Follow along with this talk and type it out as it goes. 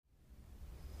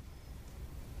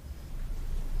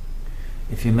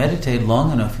If you meditate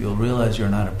long enough, you'll realize you're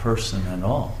not a person at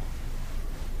all.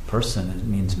 Person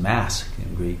means mask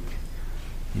in Greek.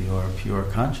 You're pure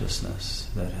consciousness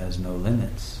that has no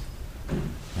limits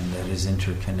and that is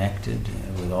interconnected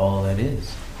with all that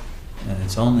is. And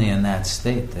it's only in that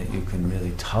state that you can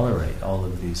really tolerate all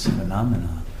of these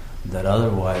phenomena that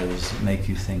otherwise make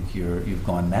you think you've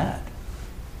gone mad.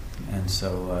 And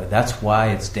so that's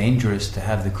why it's dangerous to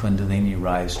have the Kundalini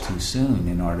rise too soon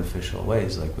in artificial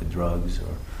ways, like with drugs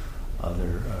or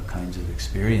other kinds of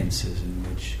experiences in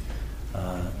which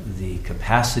the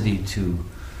capacity to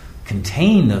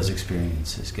contain those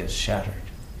experiences gets shattered.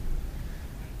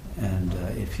 And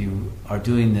if you are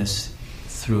doing this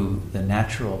through the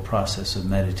natural process of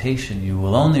meditation, you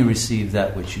will only receive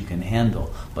that which you can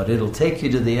handle. But it'll take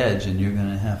you to the edge, and you're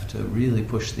going to have to really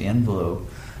push the envelope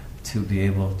to be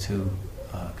able to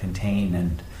contain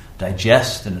and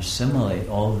digest and assimilate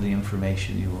all of the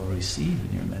information you will receive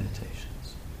in your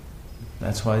meditations.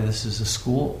 That's why this is a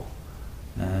school.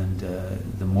 And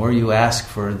the more you ask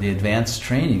for the advanced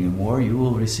training, the more you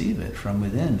will receive it from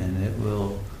within, and it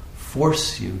will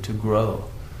force you to grow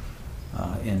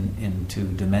into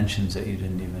dimensions that you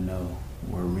didn't even know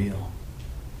were real.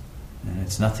 And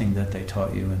it's nothing that they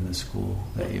taught you in the school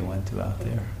that you went to out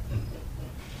there.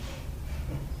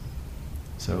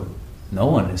 So no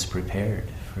one is prepared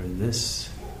for this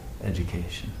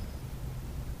education.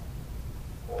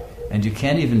 And you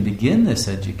can't even begin this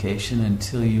education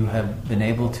until you have been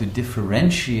able to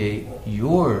differentiate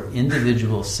your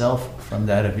individual self from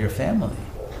that of your family.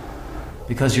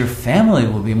 Because your family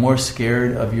will be more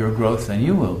scared of your growth than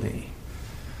you will be.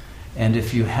 And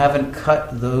if you haven't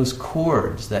cut those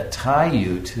cords that tie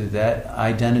you to that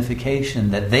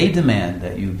identification that they demand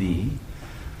that you be,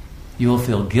 you will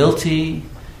feel guilty,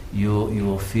 you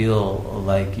will feel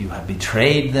like you have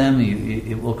betrayed them,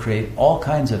 it will create all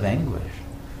kinds of anguish.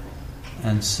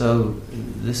 And so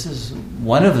this is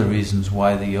one of the reasons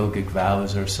why the yogic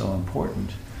vows are so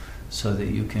important, so that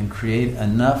you can create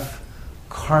enough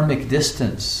karmic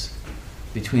distance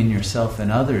between yourself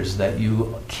and others that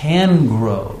you can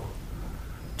grow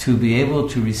to be able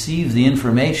to receive the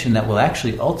information that will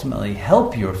actually ultimately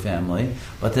help your family,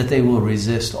 but that they will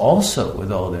resist also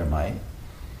with all their might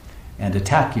and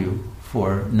attack you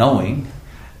for knowing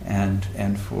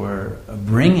and for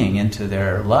bringing into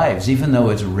their lives, even though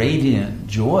it's radiant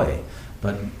joy,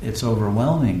 but it's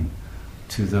overwhelming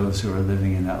to those who are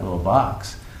living in that little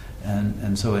box.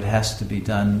 And so it has to be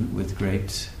done with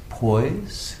great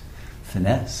poise,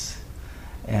 finesse,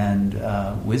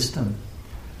 and wisdom.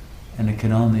 And it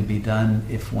can only be done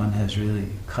if one has really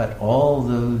cut all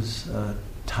those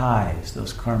ties,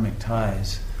 those karmic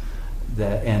ties,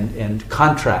 that and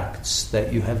contracts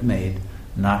that you have made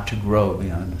not to grow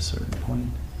beyond a certain point.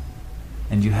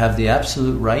 And you have the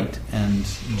absolute right and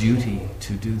duty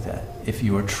to do that. If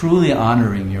you are truly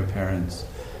honoring your parents,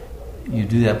 you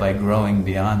do that by growing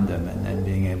beyond them and then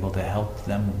being able to help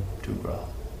them to grow,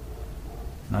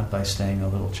 not by staying a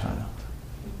little child.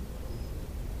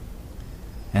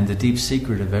 And the deep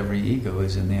secret of every ego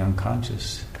is in the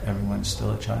unconscious. Everyone's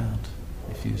still a child,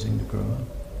 refusing to grow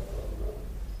up.